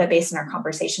really love it based on our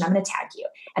conversation. I'm going to tag you.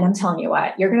 And I'm telling you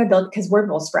what, you're going to build, because word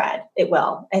will spread. It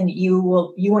will. And you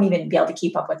won't even be able to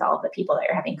keep up with all of the people that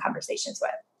you're having conversations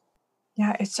with.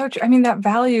 Yeah, it's so true. I mean, that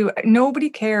value, nobody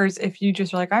cares if you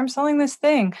just are like, I'm selling this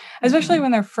thing, especially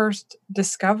when they're first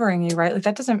discovering you, right? Like,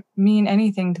 that doesn't mean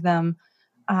anything to them.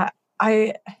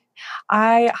 I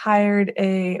hired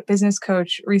a business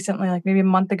coach recently, like maybe a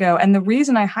month ago. And the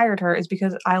reason I hired her is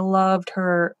because I loved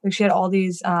her. Like, she had all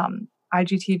these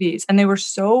IGTVs, and they were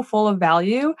so full of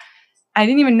value. I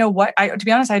didn't even know to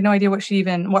be honest, I had no idea what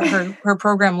her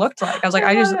program looked like. I was like,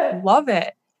 I just love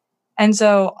it. And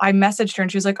so I messaged her,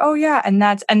 and she was like, oh yeah. And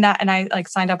I like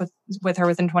signed up with her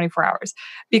within 24 hours,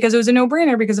 because it was a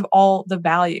no-brainer because of all the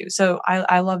value. So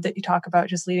I love that you talk about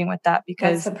just leading with that,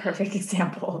 because that's a perfect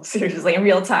example. Seriously, in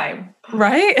real time.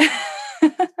 Right.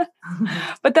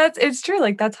 But it's true.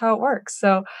 Like, that's how it works.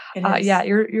 So yeah,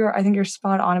 I think you're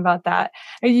spot on about that.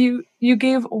 You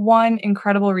gave one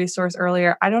incredible resource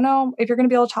earlier. I don't know if you're going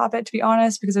to be able to top it, to be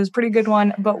honest, because it was a pretty good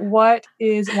one, but what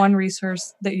is one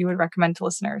resource that you would recommend to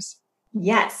listeners?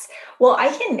 Yes. Well, I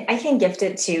can gift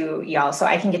it to y'all. So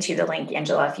I can get you the link,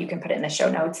 Angela, if you can put it in the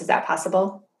show notes. Is that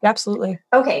possible? Absolutely.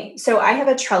 Okay. So I have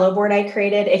a Trello board I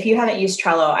created. If you haven't used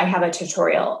Trello, I have a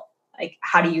tutorial like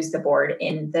how to use the board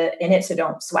in it. So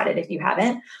don't sweat it if you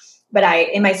haven't. But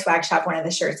in my swag shop, one of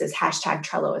the shirts is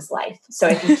 #Trello is life. So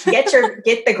if you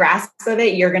get the grasp of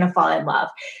it, you're going to fall in love.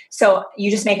 So you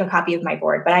just make a copy of my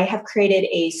board. But I have created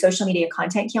a social media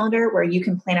content calendar where you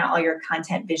can plan out all your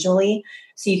content visually.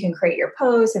 So you can create your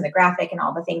post and the graphic and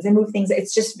all the things and move things.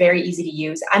 It's just very easy to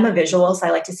use. I'm a visual, so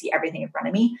I like to see everything in front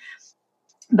of me.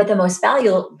 But the most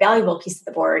valuable piece of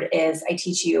the board is I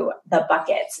teach you the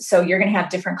buckets. So you're going to have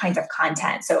different kinds of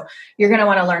content. So you're going to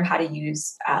want to learn how to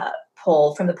use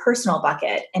pull from the personal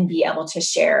bucket and be able to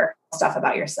share stuff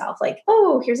about yourself. Like,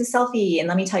 oh, here's a selfie, and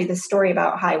let me tell you this story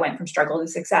about how I went from struggle to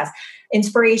success.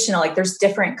 Inspirational, like there's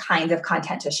different kinds of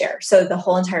content to share. So the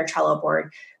whole entire Trello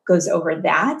board goes over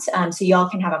that. So y'all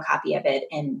can have a copy of it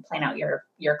and plan out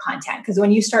your content. Because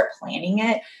when you start planning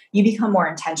it, you become more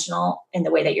intentional in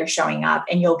the way that you're showing up,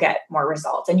 and you'll get more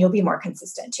results, and you'll be more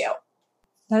consistent too.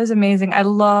 That is amazing. I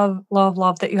love, love,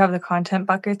 love that you have the content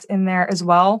buckets in there as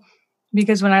well.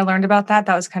 Because when I learned about that,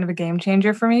 that was kind of a game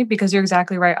changer for me, because you're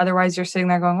exactly right. Otherwise, you're sitting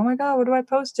there going, oh my God, what do I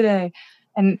post today?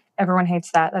 And everyone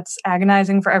hates that. That's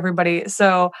agonizing for everybody.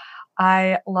 So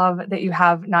I love that you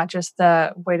have not just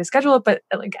the way to schedule it, but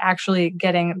like actually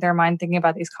getting their mind thinking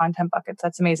about these content buckets.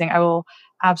 That's amazing. I will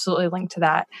absolutely link to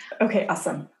that. Okay,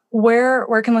 awesome.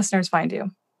 Where can listeners find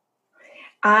you?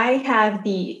 I have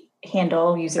the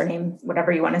handle, username,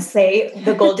 whatever you want to say,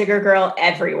 the Gold Digger Girl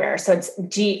everywhere. So it's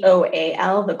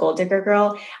GOAL, the Gold Digger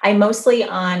Girl. I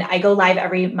go live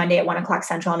every Monday at 1:00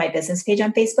 Central on my business page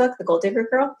on Facebook, the Gold Digger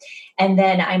Girl. And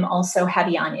then I'm also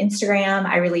heavy on Instagram.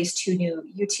 I release 2 new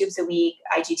YouTubes a week,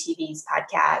 IGTVs,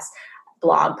 podcasts,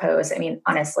 blog posts. I mean,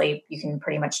 honestly, you can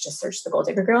pretty much just search the Gold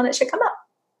Digger Girl and it should come up.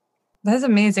 That's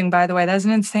amazing, by the way. That's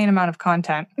an insane amount of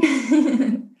content.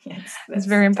 Yes, it's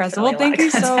very impressive. Well, thank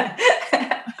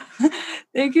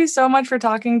you so much for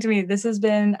talking to me. This has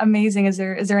been amazing. Is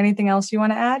there anything else you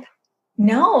want to add?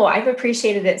 No, I've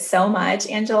appreciated it so much,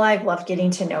 Angela. I've loved getting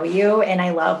to know you, and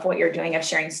I love what you're doing of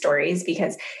sharing stories,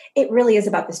 because it really is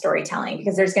about the storytelling,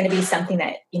 because there's going to be something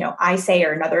that, I say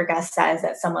or another guest says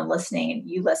that someone listening and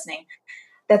you listening,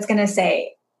 that's going to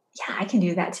say, yeah, I can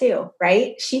do that too,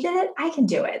 right? She did it, I can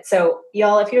do it. So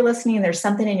y'all, if you're listening and there's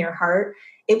something in your heart,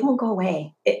 it won't go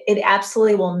away. It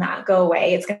absolutely will not go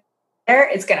away. It's going to be there.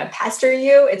 It's going to pester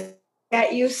you. It's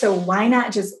at you. So why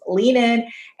not just lean in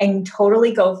and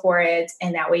totally go for it?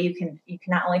 And that way you can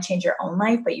not only change your own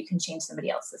life, but you can change somebody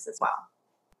else's as well.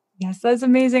 Yes, that's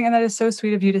amazing. And that is so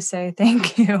sweet of you to say.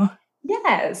 Thank you.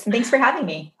 Yes. And thanks for having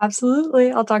me.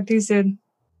 Absolutely. I'll talk to you soon.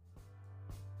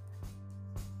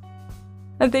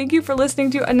 And thank you for listening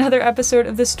to another episode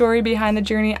of The Story Behind the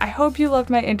Journey. I hope you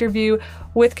loved my interview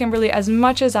with Kimberly as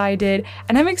much as I did,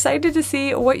 and I'm excited to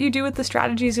see what you do with the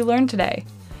strategies you learned today.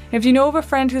 If you know of a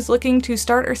friend who's looking to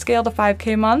start or scale to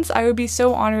 5K months, I would be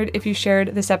so honored if you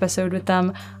shared this episode with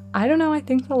them. I don't know, I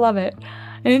think they'll love it.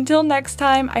 And until next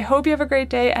time, I hope you have a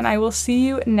great day, and I will see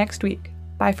you next week.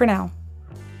 Bye for now.